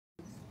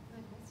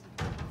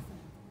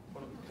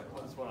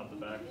one up the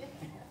back. I'm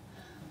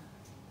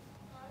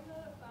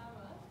not a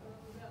farmer, but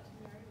I'm about to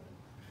marry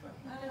one.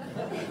 I've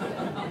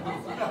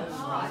done a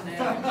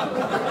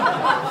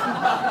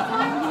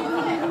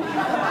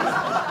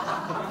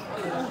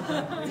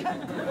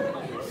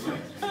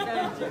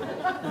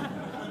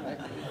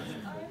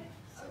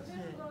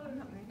lot of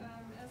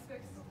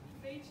aspects,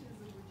 features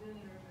of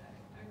regenerative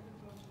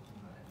agriculture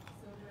tonight,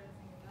 soil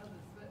grazing and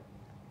others, but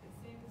it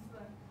seems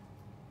like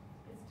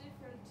it's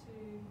different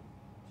to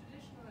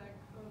traditional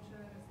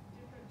agriculture and it's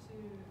different to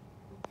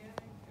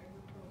organic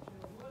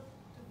agriculture. What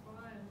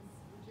defines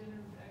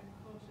regenerative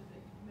agriculture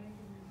that you make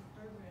a new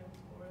program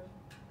for it,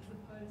 as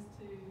opposed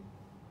to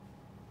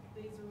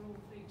these are all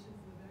features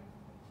of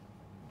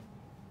agriculture?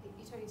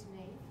 You're talking to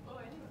me?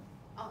 Oh, anyway.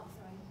 Oh,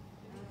 sorry.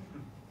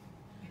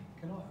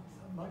 Can I,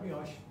 maybe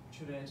I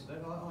should answer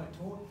that. I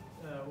taught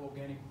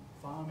organic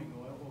farming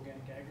or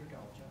organic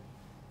agriculture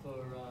for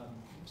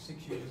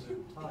 6 years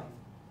at TAFE,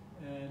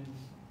 and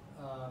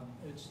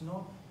it's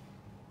not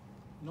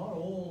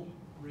all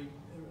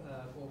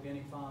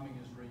organic farming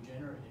is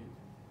regenerative,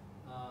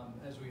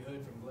 as we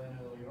heard from Glenn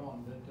earlier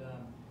on,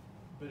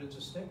 but it's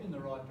a step in the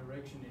right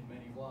direction in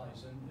many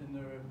ways, and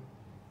there are,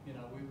 you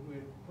know,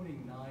 we're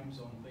putting names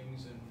on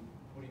things and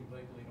putting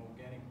people in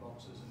organic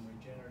boxes and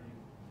regenerative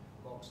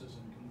boxes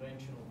and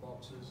conventional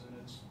boxes, and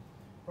it's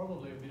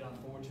probably a bit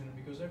unfortunate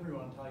because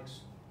everyone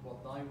takes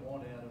what they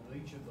want out of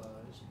each of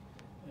those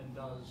and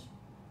does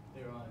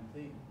their own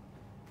thing,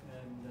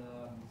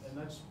 and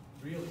that's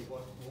really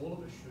what all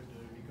of us should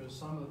do, because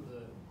some of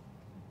the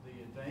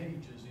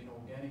advantages in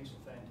organics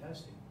are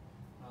fantastic.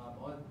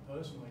 I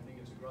personally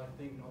think it's a great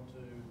thing not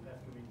to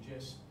have to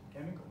ingest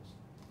chemicals,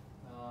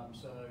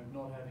 so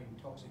not having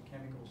toxic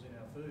chemicals in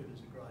our food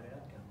is a great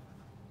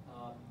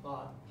outcome,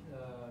 but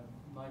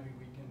maybe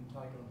we can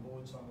take on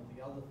board some of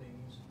the other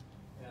things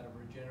out of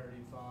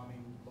regenerative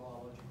farming,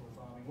 biological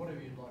farming,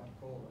 whatever you'd like to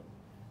call it,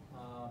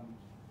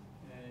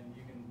 and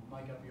you can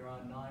make up your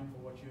own name for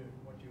what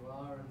you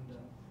are and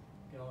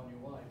go on your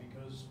way,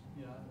 because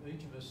you know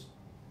each of us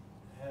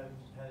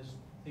has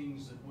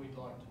things that we'd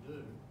like to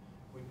do.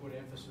 We put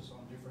emphasis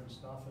on different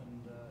stuff,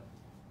 and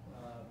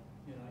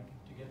you know,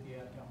 to get the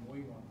outcome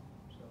we want.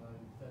 So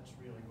that's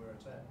really where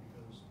it's at,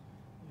 because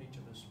each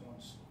of us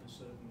wants a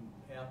certain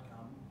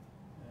outcome,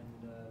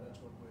 and that's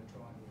what we're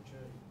trying to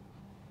achieve.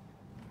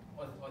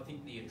 I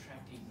think the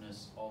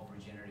attractiveness of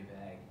regenerative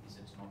ag is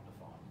it's not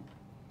defined.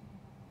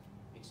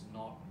 It's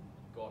not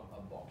got a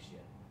box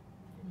yet.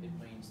 It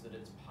means that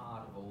it's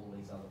part of all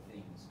these other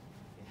things.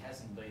 It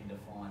hasn't been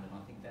defined, and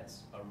I think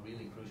that's a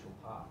really crucial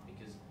part,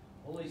 because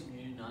all these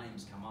new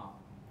names come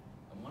up,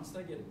 and once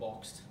they get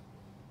boxed,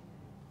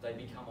 they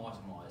become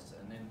itemised,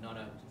 and then no,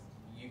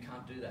 you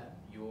can't do that.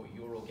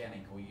 You're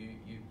organic, or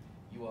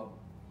you are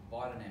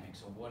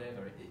biodynamics, or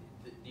whatever.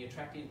 The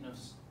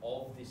attractiveness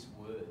of this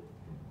word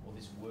or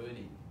this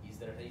wording is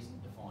that it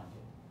isn't defined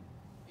yet.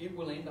 It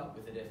will end up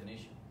with a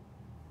definition,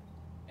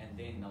 and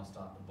then they'll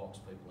start to box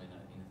people in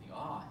a thing.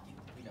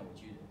 We know what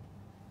you do.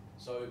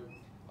 So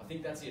I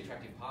think that's the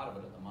attractive part of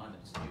it at the moment.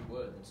 It's a new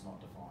word that's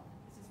not defined.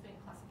 It's just been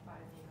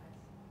classified as emos.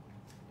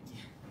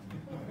 Yeah.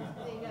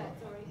 There you go, it's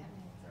already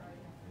happening.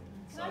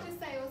 Can I just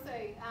say also,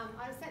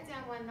 I sat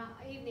down one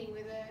evening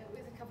with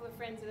a couple of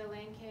friends at a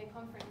land care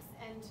conference,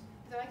 and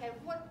thought, okay,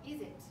 what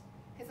is it?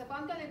 Because if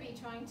I'm going to be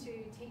trying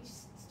to teach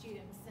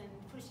students and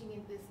pushing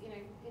in this,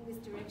 in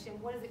this direction,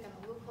 what is it going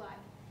to look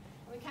like?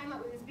 And we came up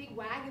with this big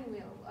wagon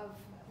wheel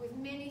with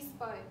many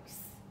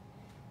spokes,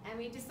 and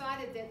we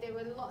decided that there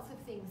were lots of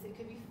things that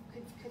could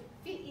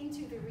fit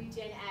into the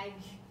RegenAg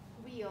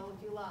wheel,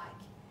 if you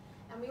like.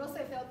 And we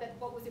also felt that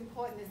what was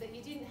important is that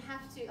you didn't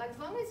have to, as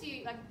long as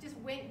you just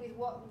went with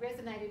what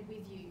resonated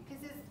with you,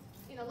 because there's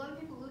a lot of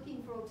people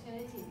looking for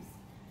alternatives.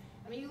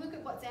 I mean, you look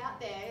at what's out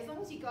there, as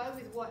long as you go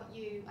with what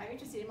you are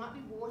interested in, it might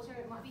be water,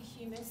 it might be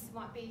humus, it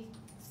might be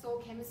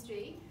soil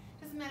chemistry,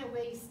 doesn't matter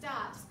where you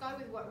start, just go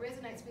with what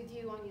resonates with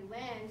you on your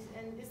land,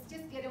 and just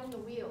get on the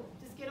wheel,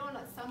 just get on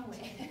it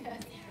somewhere.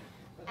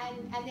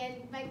 And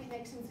then make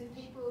connections with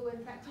people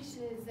and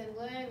practitioners and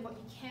learn what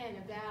you can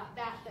about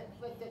that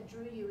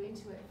drew you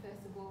into it,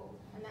 first of all.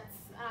 And that's,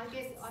 I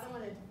guess, I don't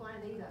want to define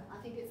it either. I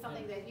think it's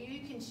something that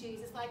you can choose.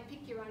 It's like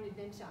pick your own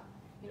adventure.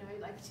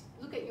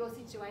 Look at your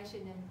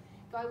situation and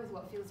go with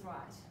what feels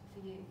right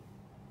for you.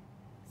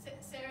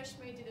 Sarah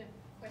Shmoo did a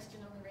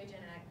question on the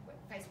RegenAg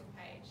Facebook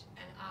page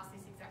and asked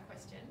this exact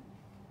question.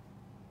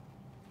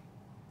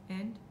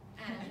 And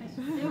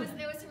there was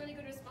some really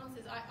good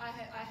responses. I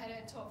had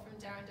a talk from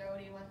Darren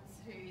Doherty once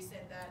who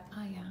said that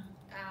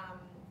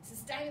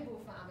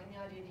sustainable farming,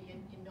 the idea that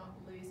you're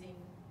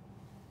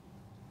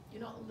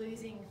not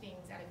losing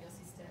things out of your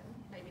system,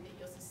 maybe that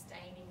you're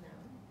sustaining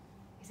them.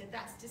 He said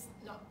that's just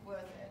not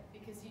worth it,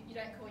 because you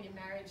don't call your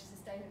marriage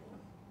sustainable.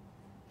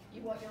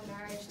 You want your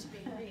marriage to be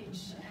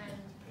rich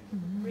and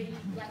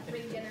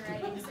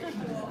regenerating, so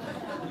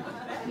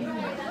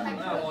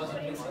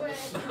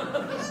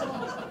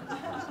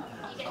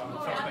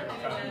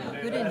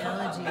Good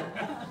analogy.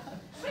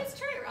 But it's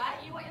true, right?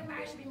 You want your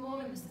marriage to be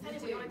more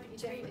sustainable.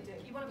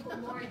 You want to put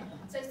more in.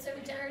 So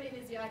regenerative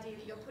is the idea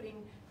that you're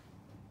putting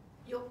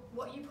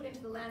what you put into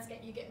the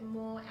landscape, you get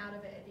more out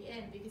of it at the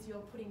end because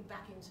you're putting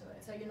back into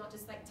it. So you're not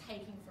just like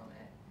taking from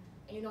it,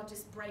 and you're not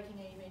just breaking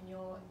even,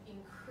 you're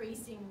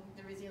increasing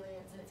the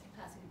resilience and its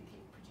capacity to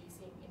keep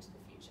producing into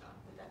the future.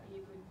 Would that be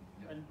a good?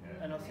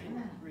 And I think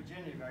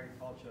regenerative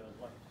agriculture,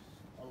 like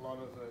a lot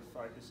of the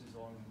focus is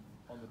on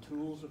the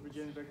tools of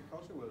regenerative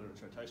agriculture, whether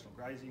it's rotational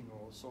grazing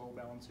or soil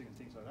balancing and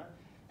things like that.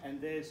 And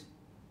there's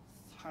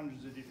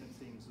hundreds of different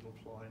things that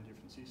apply in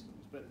different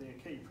systems, but there are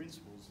key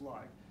principles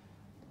like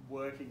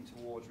working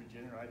towards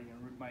regenerating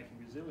and making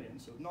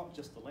resilience of not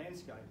just the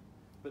landscape,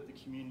 but the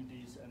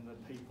communities and the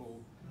people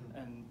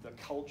and the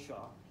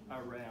culture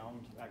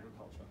around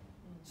agriculture.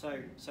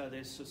 So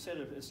there's a set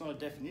of, it's not a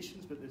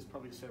definitions, but there's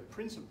probably a set of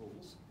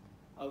principles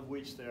of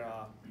which there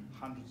are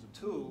hundreds of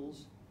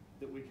tools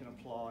that we can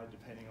apply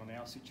depending on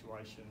our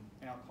situation,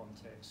 our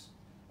context,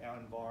 our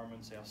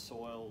environments, our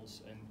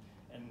soils, and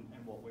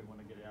what we want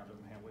to get out of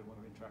them, how we want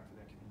to interact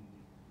with our community.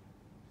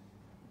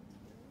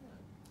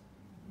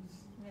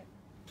 Yep.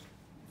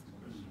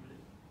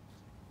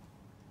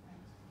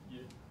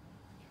 Yeah.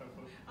 Go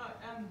for it.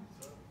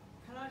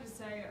 Can I just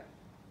say, I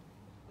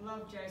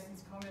love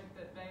Jason's comment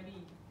that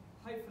maybe,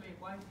 hopefully it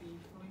won't be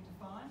fully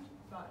defined,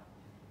 but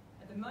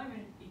at the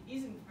moment it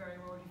isn't very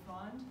well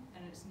defined,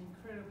 and it's an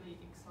incredibly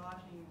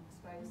exciting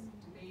space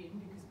to be in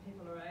because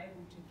people are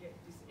able to get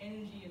this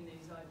energy and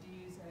these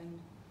ideas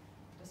and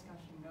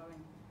discussion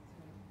going.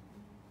 So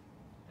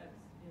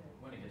that's, yeah.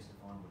 When it gets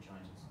defined, we'll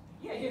change it.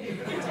 Regenerative.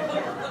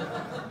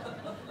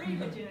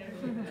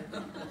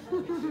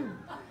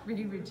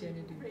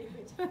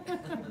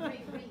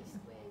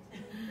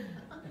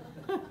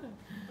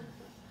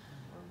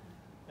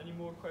 Any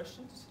more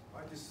questions?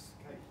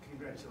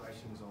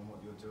 Congratulations on what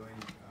you're doing.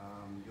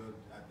 You're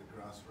at the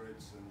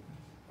grassroots, and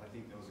I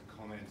think there was a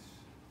comment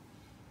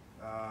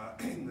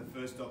in the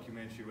first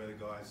documentary where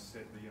the guys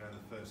said that,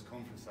 the first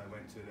conference they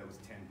went to, there was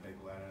 10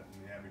 people at it,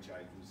 and the average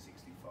age was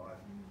 65.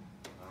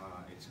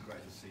 It's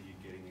great to see you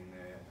getting in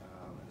there at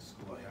a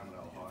school like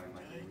Armadale High and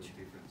making a real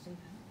difference and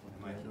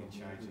making a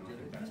change, and I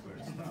think that's where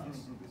it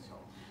starts. This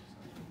whole thing.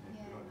 So,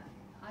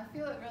 Yeah, I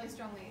feel it really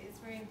strongly. It's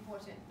very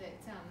important that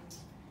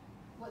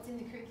what's in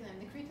the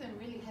curriculum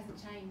really hasn't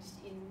changed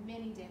in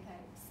many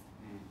decades.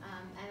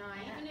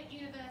 Even at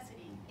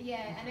university.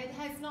 Yeah, and it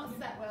has not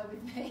sat well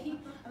with me.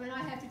 I mean,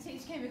 I have to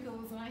teach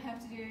chemicals, and I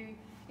have to do,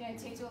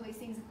 teach all these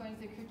things of going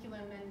through the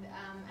curriculum, and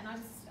I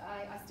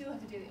still have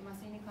to do it in my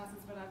senior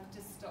classes, but I've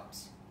just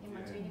stopped in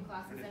my junior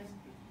classes.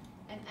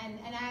 And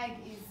ag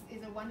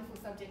is a wonderful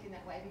subject in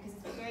that way because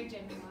it's very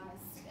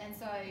generalised, and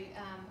so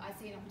I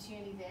see an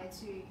opportunity there and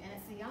it's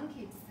the young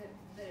kids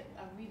that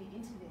are really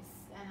into this,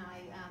 and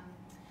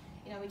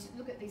we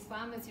look at these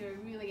farmers who are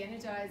really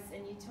energised,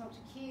 and you talk to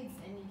kids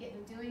and you get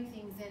them doing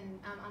things, and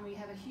we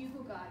have a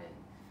hugel garden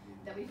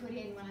that we put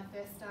in when I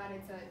first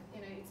started. So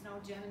it's an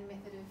old German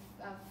method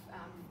of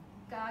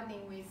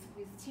gardening with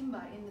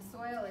timber in the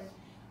soil, and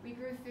we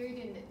grew food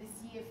in it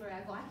this year for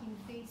our Viking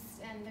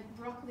feast, and the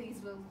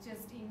broccolis were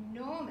just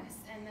enormous,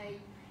 and they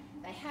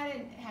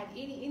hadn't had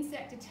any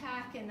insect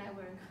attack, and they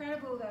were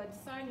incredible. They were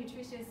so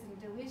nutritious and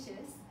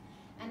delicious.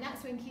 And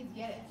that's when kids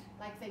get it.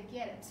 Like, they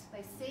get it.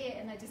 They see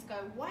it and they just go,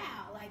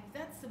 wow, like,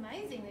 that's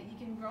amazing that you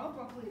can grow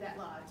broccoli that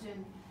large.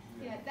 And,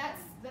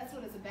 that's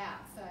what it's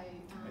about. So.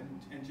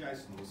 And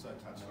Jason also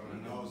touched on it,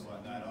 and I was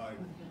like that. I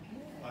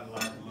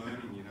love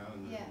learning,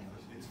 and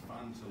it's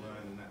fun to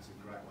learn, and that's a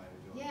great way to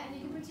do it. Yeah, and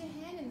you can put your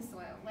hand in the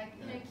soil. Like,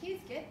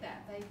 kids get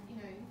that. They,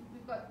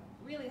 we've got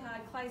really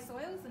hard clay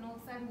soils, and all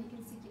of a sudden you can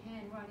stick your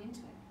hand right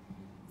into it.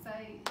 So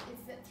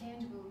it's that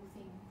tangible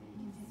thing that you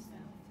can teach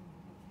them.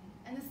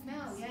 And the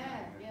smell,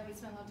 yeah, we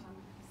spend a lot of time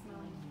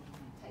smelling,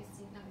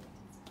 tasting. No, we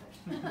don't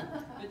taste it.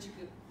 But you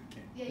could.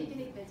 Yeah, you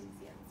can eat veggies.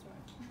 Yeah, that's right.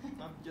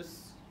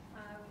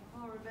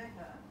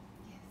 Rebecca.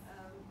 Yes.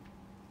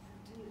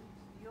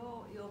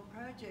 Your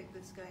project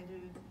that's going to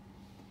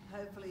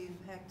hopefully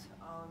impact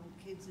on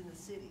kids in the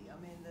city. I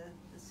mean, the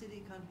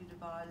city-country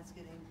divide is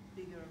getting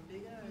bigger and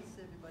bigger, as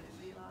everybody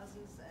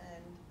realises,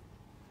 and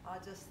I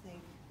just think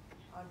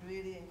I'd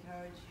really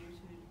encourage you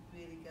to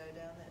really go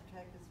down that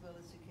track as well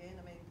as you can.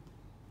 I mean,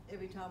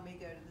 every time we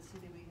go to the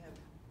city, we're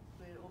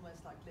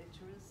almost like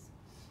lecturers.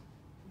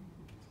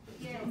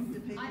 Yes. Talking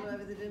to people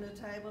over the dinner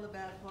table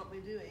about what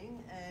we're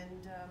doing,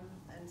 and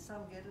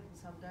some get it and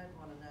some don't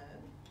want to know.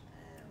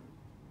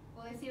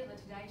 Well, they see it on the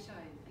Today Show,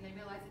 and they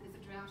realise that there's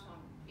a drought on.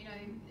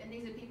 And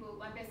these are people.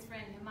 My best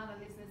friend, her mother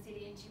lives in the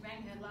city, and she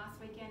rang her last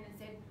weekend and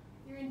said,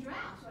 "You're in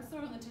drought. I saw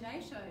it on the Today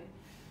Show."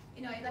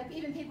 Like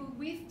even people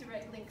with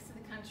direct links to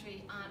the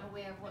country aren't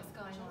aware of what's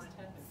going on.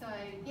 So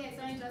yeah, it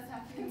only just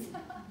happens.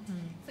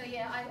 So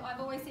yeah,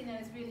 I've always seen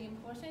that as really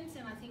important,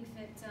 and I think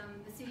that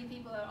the city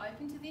people are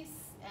open to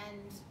this,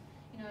 and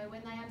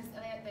when they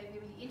understand, they're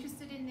really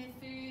interested in their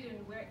food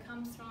and where it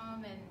comes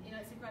from, and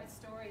it's a great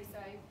story.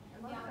 So. And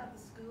what about the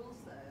schools,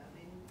 though? I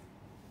mean,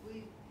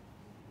 we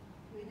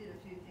did a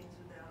few things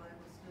with our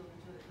local school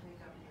until it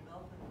picked up in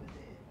Melbourne were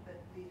there,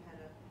 but the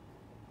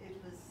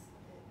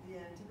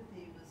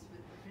antipathy was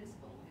with the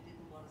principal who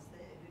didn't want us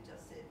there, who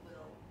just said,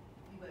 well,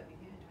 you won't be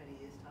here in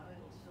 20 years' time,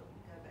 it'll go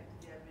back to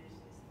the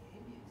Aboriginal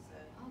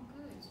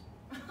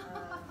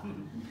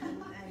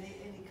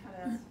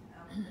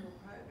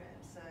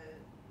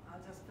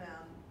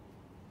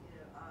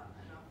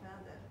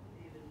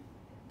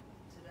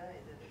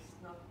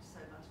not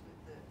so much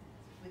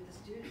with the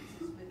students,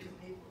 it's with the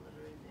people that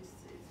are in this,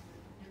 it's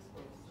with the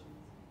principals and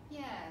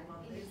Yeah,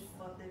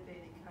 what they've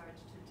been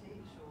encouraged to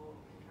teach or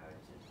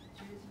encouraged to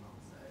choose from.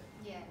 So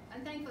yeah,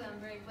 and thankfully I'm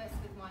very blessed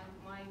with my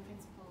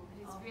principal,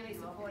 who's really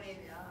supportive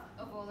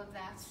of all of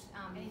that.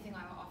 Anything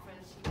I offer,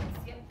 she goes,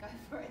 yep, go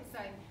for it. So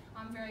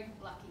I'm very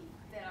lucky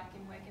that I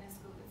can work in a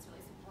school that's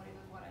really supportive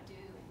of what I do.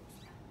 And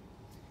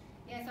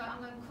yeah, so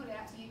I'm going to put it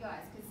out to you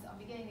guys, because I'll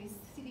be getting these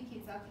city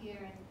kids up here,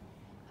 and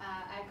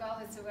our goal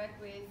is to work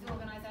with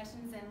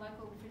organisations and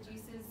local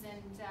producers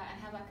and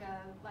have like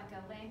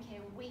a land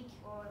care week,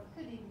 or it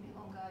could even be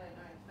longer, I don't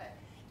know, but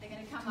they're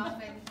going to come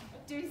up and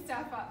do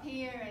stuff up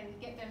here and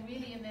get them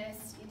really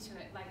immersed into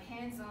it, like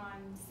hands-on,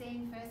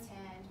 seeing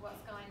firsthand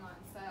what's going on.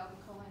 So I'll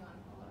be calling on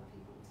a lot of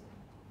people to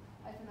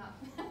open up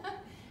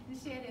and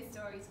share their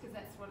stories, because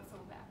that's what it's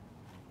all about.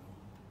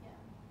 Yeah.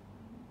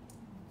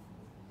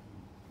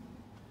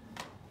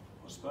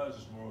 I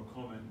suppose it's more a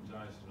comment, and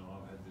Jason and I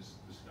have had this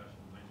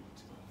discussion many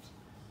times,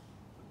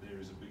 but there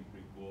is a big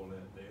brick wall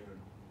out there,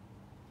 and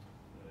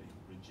the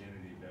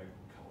regenerative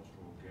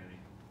agriculture, organic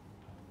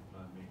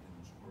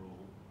momentums, we're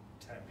all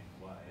tapping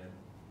away at.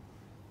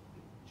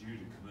 Due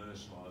to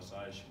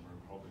commercialisation,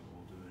 we're probably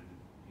all doing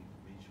it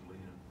individually,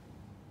 and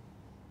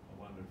I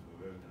wonder if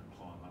we're ever going to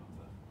climb up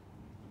the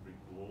brick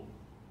wall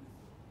with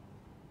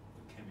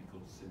the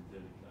chemical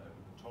synthetic over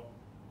the top.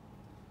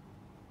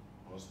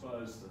 I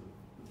suppose the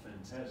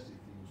fantastic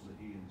thing was to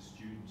hear the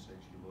students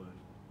actually learn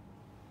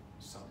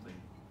something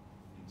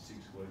in 6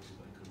 weeks that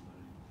they couldn't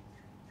learn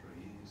in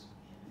 3 years.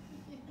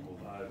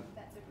 Although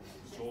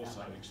it's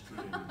also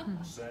extremely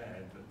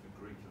sad that the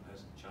curriculum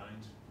hasn't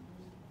changed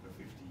for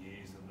 50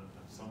 years, and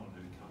someone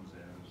who comes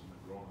out as an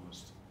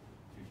agronomist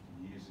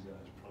 50 years ago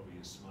is probably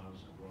as smart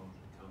as an agronomist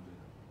who comes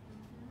out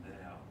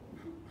now.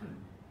 And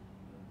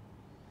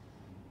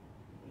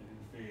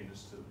in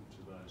fairness to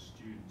those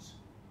students,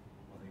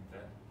 I think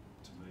that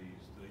to me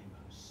is the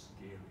most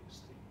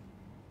scariest thing.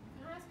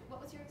 Can I ask, what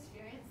was your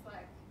experience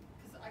like?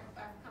 Because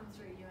I've come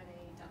through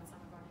UNE, done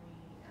some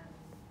agronomy, and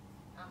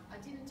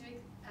I didn't do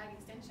ag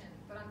extension,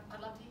 but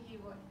I'd love to hear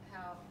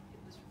how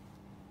it was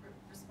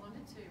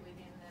responded to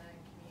within the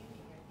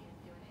community at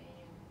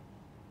UNE.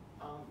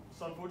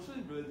 So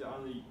unfortunately, really the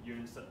only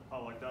units that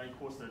are like the only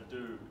course that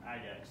do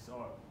ag-ex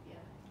are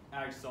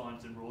ag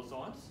science and raw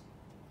science.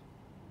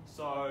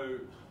 So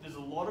there's a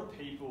lot of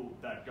people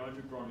that go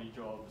into agronomy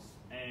jobs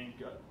and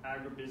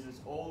agribusiness,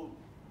 all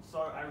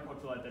so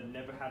agricultural that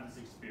never had this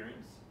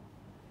experience.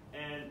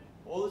 And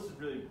all this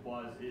really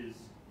was is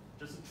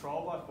just a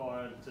trial by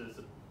fire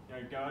to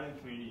go out in the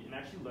community and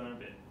actually learn a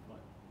bit.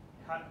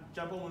 Like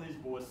jump on one of these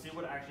boards, see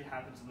what actually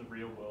happens in the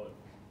real world.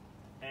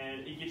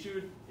 And it gets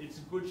you, it's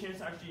a good chance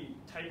to actually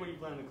take what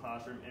you've learned in the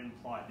classroom and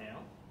apply it now,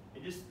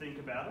 and just think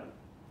about it.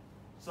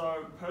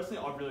 So personally,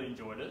 I've really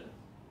enjoyed it.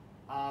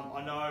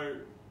 I know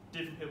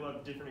different people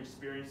have different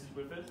experiences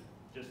with it,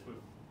 just with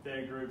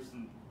their groups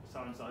and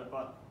so,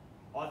 but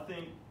I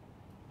think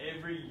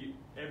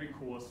every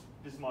course,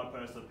 this is my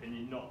personal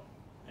opinion, not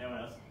anyone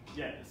else,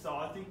 so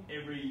I think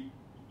every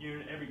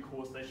unit, every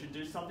course, they should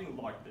do something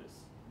like this,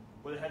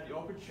 where they have the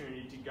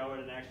opportunity to go out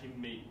and actually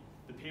meet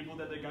the people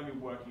that they're going to be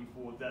working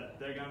for, that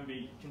they're going to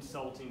be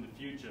consulting in the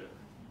future,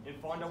 and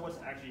find out what's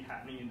actually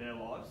happening in their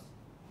lives.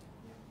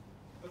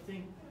 I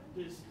think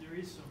there is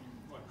some,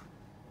 like,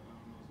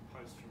 there was a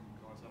post from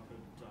guys up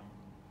at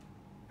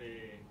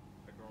Bear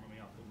Agronomy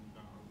up in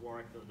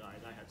Warwick the other day.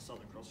 They had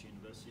Southern Cross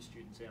University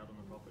students out on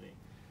the property.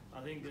 I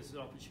think there's an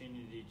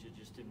opportunity to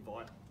just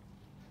invite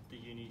the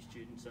uni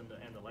students and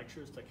the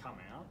lecturers to come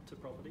out to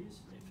properties,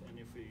 and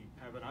if we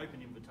have an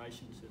open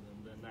invitation to them,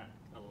 then that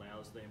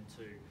allows them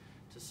to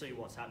see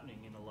what's happening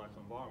in the local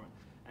environment.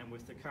 And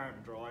with the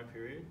current dry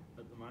period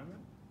at the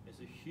moment, there's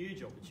a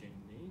huge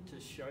opportunity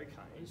to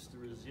showcase the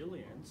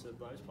resilience of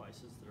those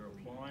places that are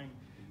applying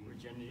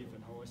regenerative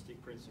and holistic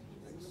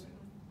principles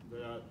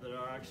that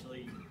are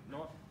actually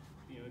not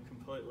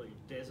completely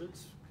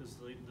deserts, because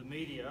the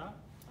media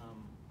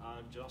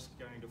are just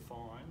going to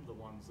find the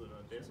ones that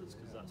are deserts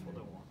because that's what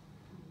they want.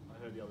 I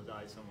heard the other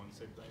day someone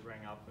said they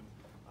rang up and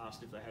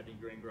asked if they had any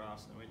green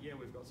grass, and they went, yeah,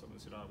 we've got something.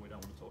 Said, oh, we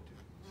don't want to talk to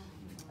you.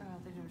 Oh,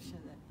 they didn't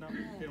show that. No,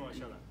 they didn't want to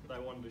show that. They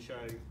wanted to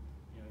show,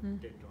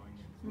 dead drying.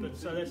 But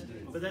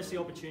that's the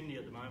opportunity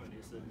at the moment,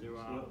 is that there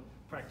are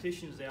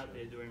practitioners out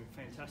there doing a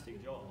fantastic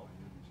job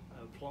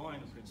applying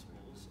the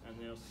principles, and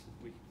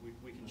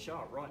we can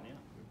show it right now.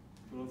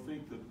 But I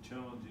think the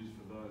challenge is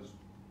for those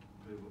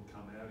people that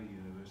come out of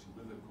university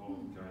with a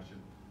qualification,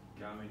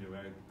 going into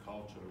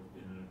agriculture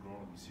in an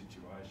agronomy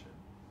situation,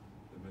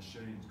 the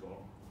machine's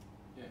gone.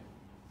 Yeah.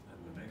 And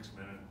the next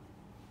minute,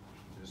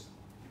 just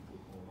you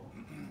put more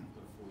on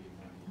before you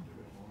know you do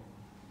it more.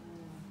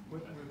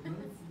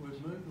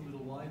 We've moved a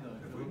little way though,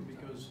 Phil,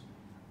 because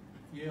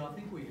I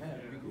think we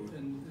have.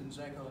 And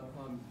Zach,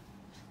 I'm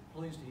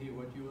pleased to hear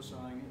what you're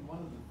saying.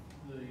 One of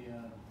the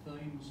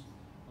themes,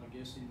 I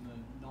guess, in the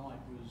night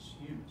was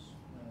humus,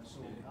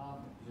 soil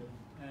carbon.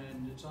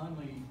 And it's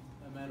only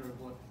a matter of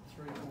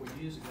 3 or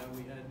 4 years ago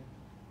we had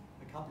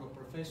a couple of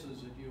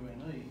professors at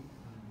UNE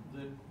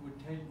that would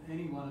tell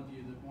any one of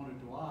you that wanted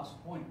to ask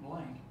point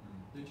blank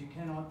that you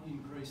cannot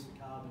increase the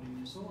carbon in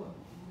your soil.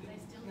 They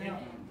still Now,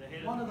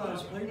 do. one of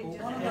those people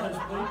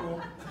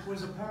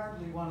was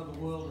apparently one of the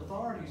world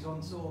authorities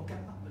on soil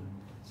carbon.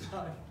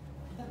 So,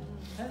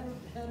 how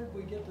did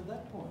we get to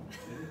that point?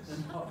 Yes.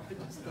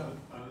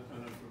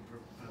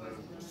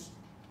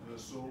 And a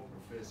soil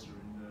professor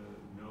in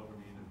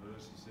Melbourne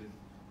University said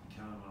you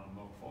can't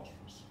unlock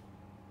phosphorus.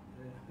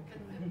 Yeah. But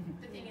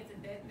the thing is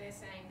that they're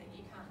saying that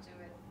you can't do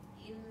it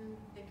in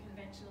the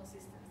conventional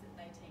systems that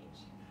they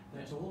teach.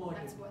 That's all I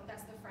That's can. what,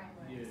 that's the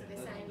framework. Yeah, So they're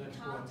saying you that's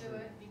can't quite do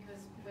true. it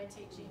because we're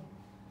teaching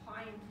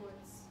high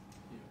inputs,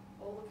 Yeah.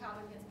 all the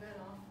carbon gets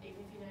burnt off, even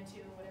if you know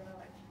to or whatever,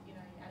 like, you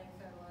know, you're adding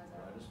fertilizer.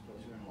 Greatest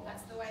pleasure in life.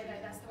 That's the way they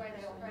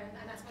operate,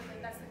 and that's the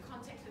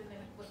context within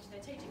which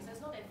they're teaching. So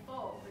it's not their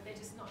fault, but they're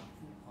just not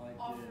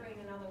offering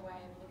another way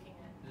of looking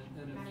at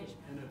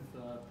management. And if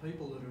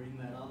people that are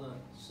in that other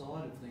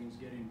side of things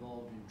get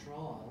involved in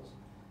trials,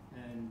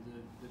 and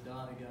the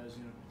data goes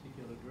in a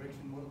particular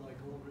direction, what do they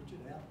call,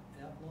 Richard?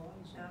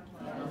 Outliers?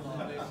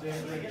 Outliers.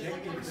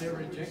 They're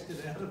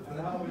rejected out of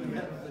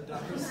the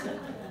data set.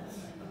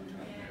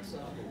 So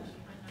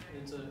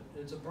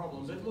it's a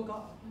problem. But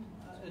look,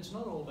 it's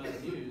not all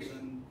bad news,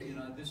 and you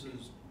know this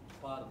is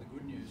part of the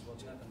good news.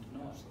 What's happened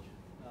tonight?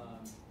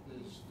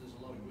 There's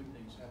a lot of good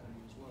things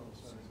happening as well.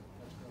 So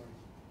that's great.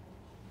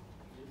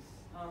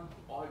 I've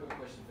got a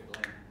question for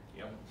Glenn.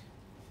 Yep.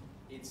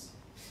 It's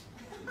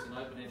an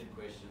open-ended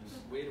question.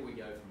 Where do we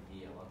go from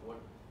here? Like, what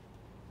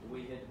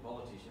we head to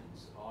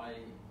politicians?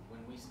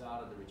 When we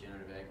started the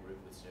Regenerative Ag group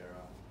with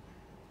Sarah,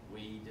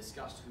 we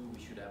discussed who we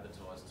should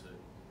advertise to,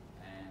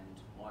 and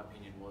my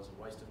opinion was a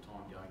waste of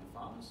time going to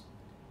farmers.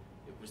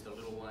 It was the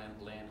little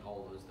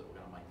landholders that were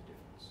going to make the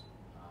difference.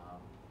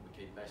 We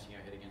keep bashing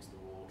our head against the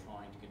wall,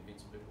 trying to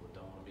convince people that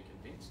don't want to be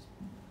convinced.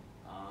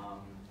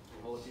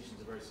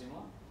 Politicians are very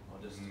similar.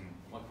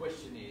 My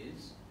question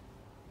is,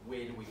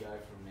 where do we go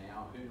from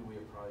now? Who do we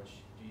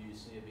approach? Do you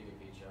see a bigger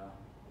picture?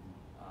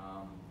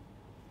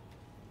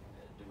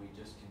 Do we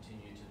just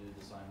continue to do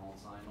the same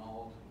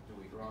old? Do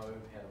we grow?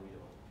 How do we do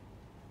it?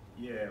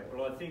 Yeah,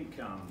 well, I think,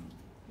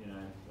 you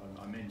know,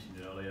 I mentioned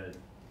earlier,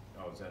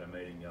 I was at a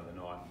meeting the other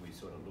night and we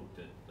sort of looked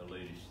at the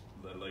leaders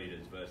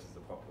versus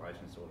the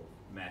population sort of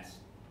mass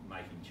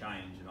making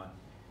change, and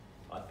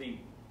I think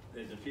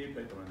there's a few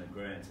people in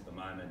agreement at the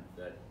moment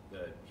that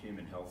the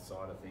human health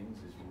side of things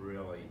is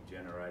really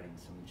generating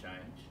some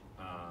change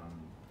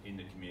in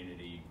the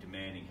community,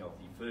 demanding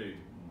healthy food.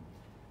 And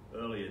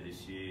earlier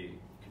this year,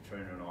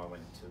 Katrina and I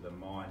went to the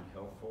Mind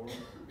Health Forum,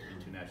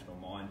 International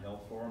Mind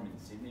Health Forum in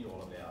Sydney,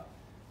 all about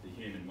the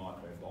human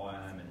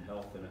microbiome and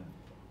health,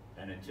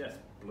 and it just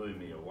blew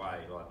me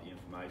away, like the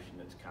information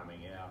that's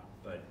coming out.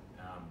 But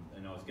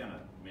and I was going to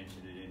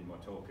mention it in my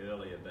talk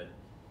earlier, but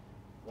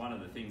one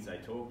of the things they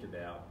talked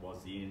about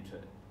was the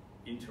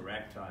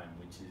interactome,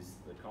 which is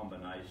the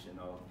combination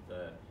of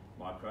the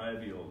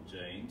microbial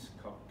genes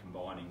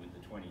combining with the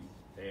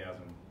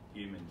 20,000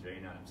 human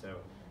genome. So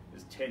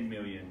there's 10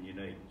 million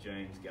unique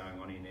genes going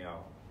on in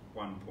our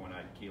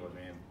 1.8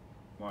 kilogram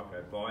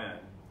microbiome.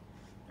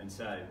 And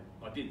so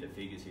I did the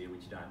figures here,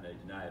 which you don't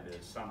need to know, but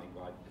it's something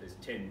like there's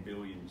 10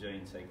 billion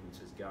gene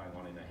sequences going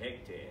on in a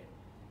hectare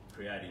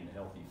creating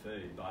healthy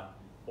food. But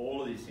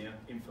all of this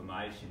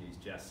information is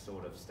just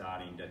sort of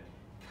starting to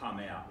come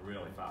out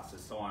really fast. The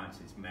science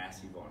is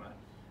massive on it.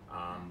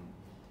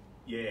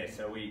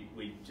 So we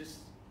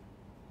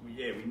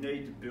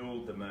need to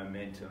build the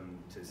momentum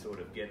to sort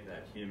of get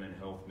that human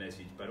health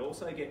message, but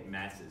also get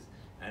masses.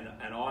 And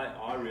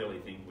I really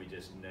think we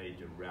just need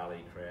to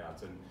rally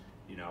crowds. And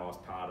you know, I was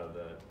part of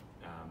the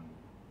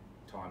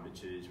Time to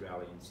Choose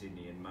rally in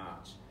Sydney in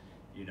March.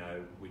 You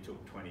know, we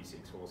took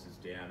 26 horses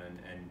down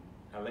and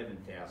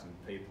 11,000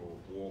 people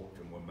walked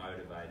and were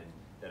motivated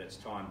that it's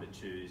time to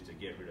choose to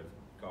get rid of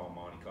coal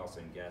mining, coal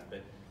seam gas.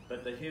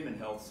 But the human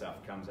health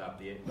stuff comes up,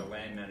 the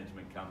land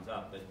management comes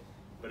up.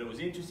 But it was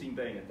interesting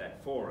being at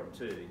that forum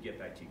too, to get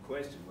back to your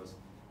question,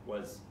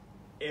 was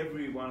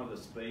every one of the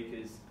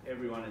speakers,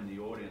 everyone in the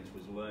audience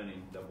was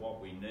learning that what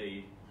we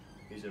need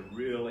is a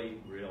really,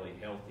 really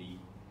healthy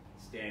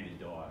standard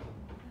diet.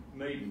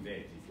 Meat and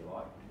veg, if you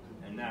like.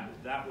 And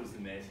that was the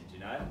message, you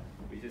know.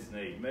 We just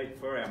need meat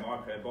for our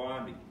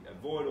microbiome to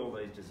avoid all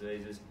these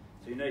diseases.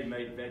 So you need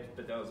meat and veg,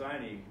 but there was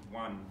only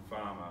one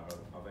farmer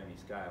of any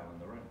scale in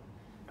the room.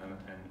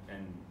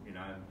 And you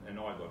know, and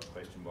I got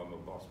questioned by my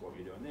boss, what are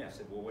you doing now? I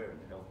said, well, we're in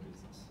the health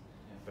business.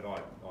 But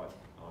I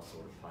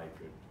sort of paid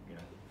for it, you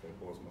know, for the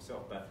cause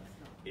myself. But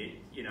it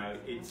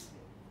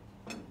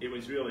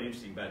was really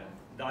interesting, but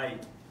they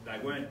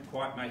weren't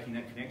quite making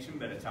that connection,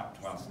 but it's up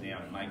to us now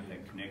to make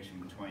that connection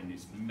between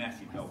this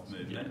massive health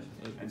movement.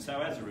 And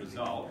so as a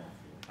result,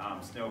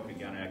 Stelk are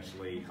going to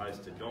actually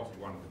host a doctor,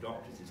 one of the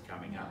doctors is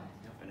coming up,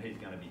 and he's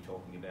going to be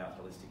talking about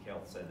holistic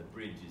health, so the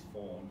bridge is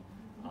formed.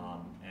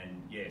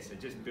 So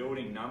just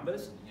building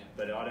numbers,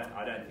 but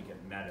I don't think it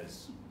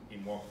matters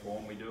in what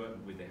form we do it,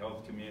 with the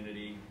health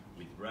community,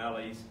 with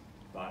rallies,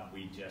 but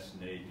we just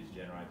need to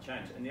generate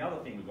change. And the other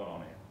thing we've got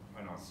on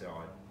our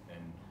side,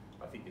 and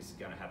I think this is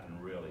going to happen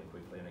really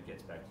quickly, and it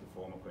gets back to the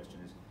former question: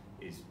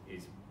 is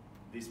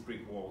this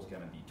brick wall is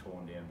going to be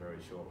torn down very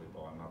shortly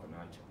by Mother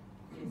Nature?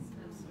 Yes,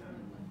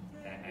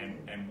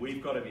 absolutely. And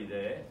we've got to be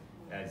there,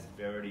 as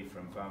Verity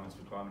from Farmers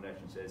for Climate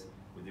Action says,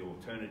 with the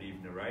alternative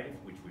narrative,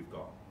 which we've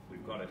got.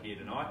 We've got it here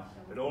tonight,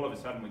 but all of a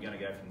sudden we're going to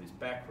go from this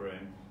back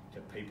room to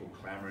people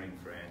clamouring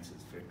for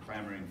answers,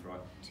 clamouring for,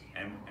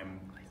 and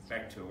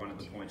back to one of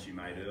the points you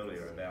made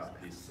earlier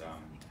about this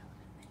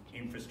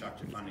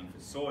infrastructure funding for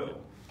soil.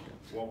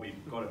 What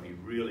we've got to be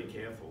really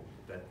careful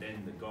that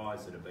then the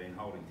guys that have been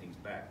holding things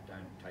back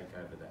don't take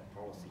over that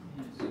policy,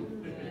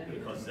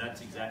 because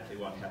that's exactly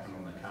what happened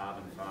on the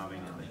carbon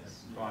farming and the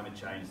climate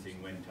change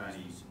thing when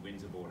Tony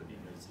Windsor brought it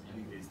in.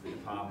 Is the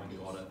department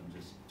got it and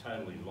just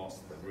totally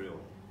lost the real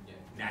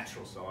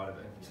natural side of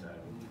it. So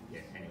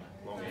yeah, anyway,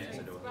 long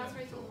answer to a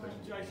short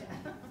question. Jason,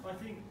 I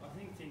think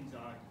things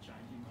are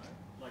changing though.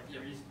 Like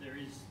there is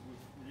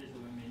a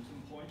momentum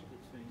point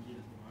that's being hit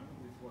at the moment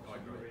with what's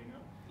occurring.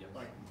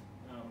 Like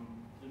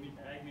the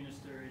Ag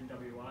Minister in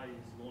WA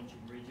is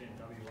launching Regen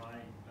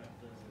WA at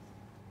the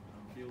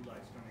field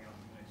days coming up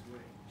next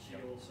week. She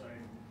also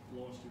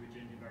launched a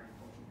Regenerative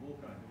Agriculture book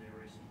over there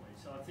recently.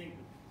 So I think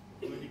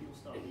the political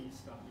stuff is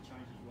starting to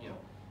change as well.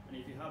 And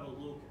if you have a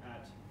look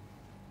at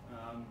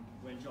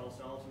when Joel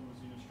Salatin was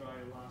in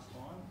Australia last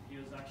time, he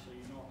was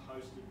actually not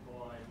hosted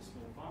by the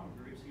small farmer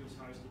groups, he was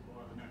hosted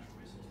by the natural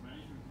resource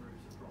management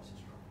groups across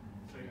Australia.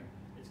 So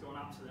it's gone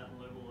up to that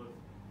level of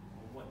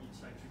what you'd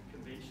say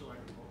conventional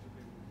agriculture,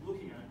 people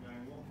looking at it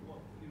going,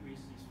 who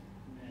is this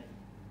mad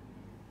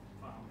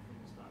farmer from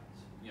the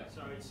States?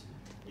 So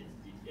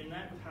and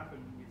that would happen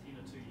within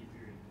a 2-year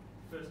period.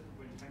 First,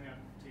 when it came out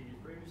 2 years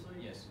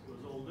previously, it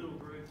was all little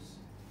groups,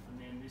 and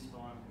then this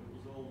time it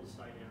was all the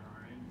state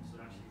NRMs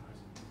that actually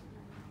hosted.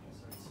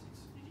 So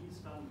it is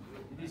starting to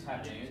work. It is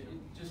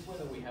happening. Just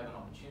whether we have an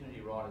opportunity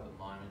right at the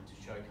moment to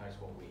showcase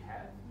what we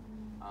have.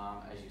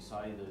 As you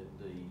say,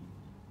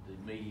 the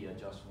media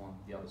just want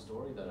the other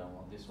story; they don't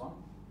want this one.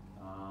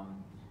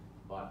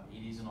 But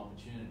it is an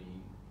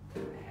opportunity.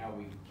 How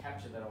we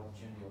capture that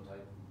opportunity or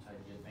take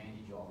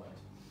advantage of it,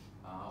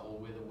 or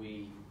whether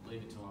we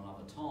leave it till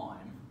another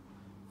time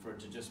for it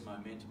to just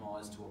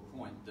momentumise to a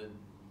point that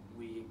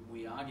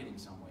we are getting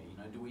somewhere. You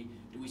know, do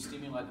we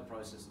stimulate the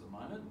process at the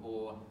moment,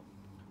 or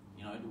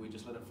do we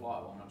just let it fly?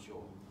 Well, I'm not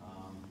sure.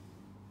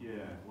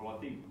 Well, I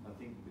think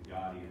the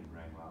Guardian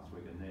rang last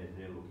week, and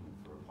they're looking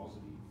for a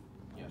positive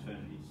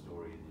alternative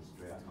story in this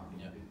drought. I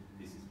think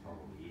this is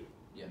probably it.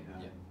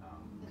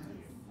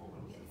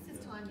 It's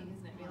just timing,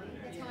 isn't it? Really,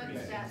 the time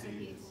is about to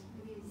hit.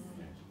 It is.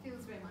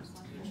 Feels very much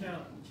like The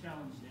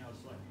challenge now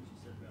is like what you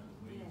said about the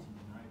weeds and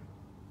the neighbour,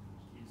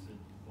 is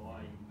that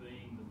by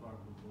being the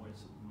vocal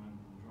voice at the moment,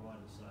 try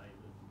to say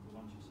that the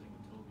ones you're seeing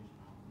on television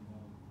aren't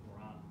normal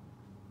or aren't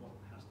what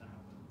has to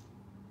happen.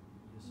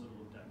 You sort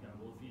of look at that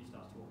and go, well, if you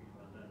start talking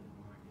about that, then we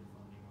won't get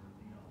funding or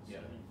anything else. So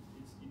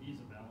it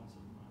is a balance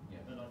at the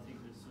moment. But I think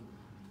there's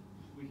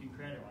we can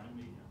create our own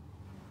media,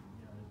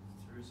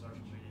 through social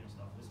media and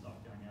stuff. There's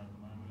stuff going out at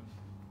the moment.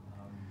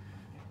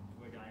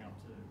 We're going up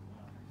to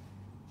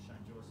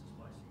Shane Joyce's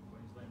place in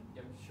Queensland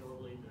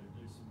shortly to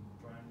do some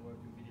drone work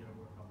and video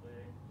work up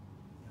there.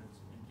 And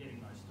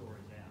getting those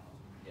stories out.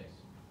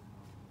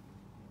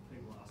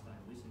 People are starting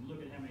to listen.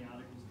 Look at how many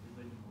articles have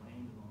been in the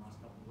Land in the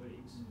last couple of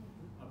weeks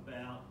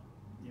about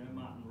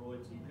Martin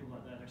Royds and people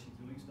like that actually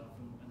doing stuff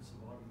and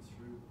surviving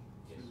through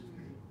this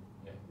period.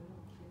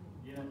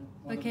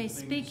 Okay,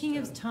 speaking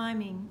of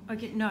timing,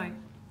 no.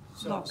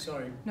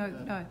 Sorry.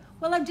 No.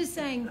 Well, I'm just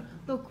saying,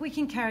 look, we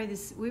can carry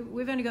this.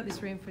 We've only got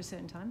this room for a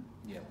certain time.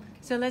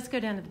 So let's go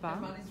down to the bar.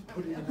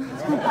 Great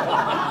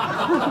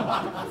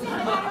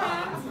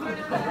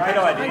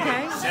idea.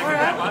 Okay, all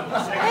right.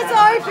 Let's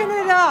open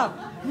it up.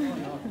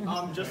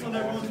 Just on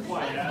everyone's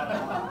way out.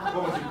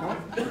 What was your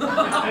point?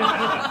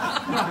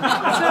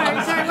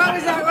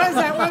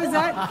 Sorry, what was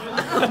that?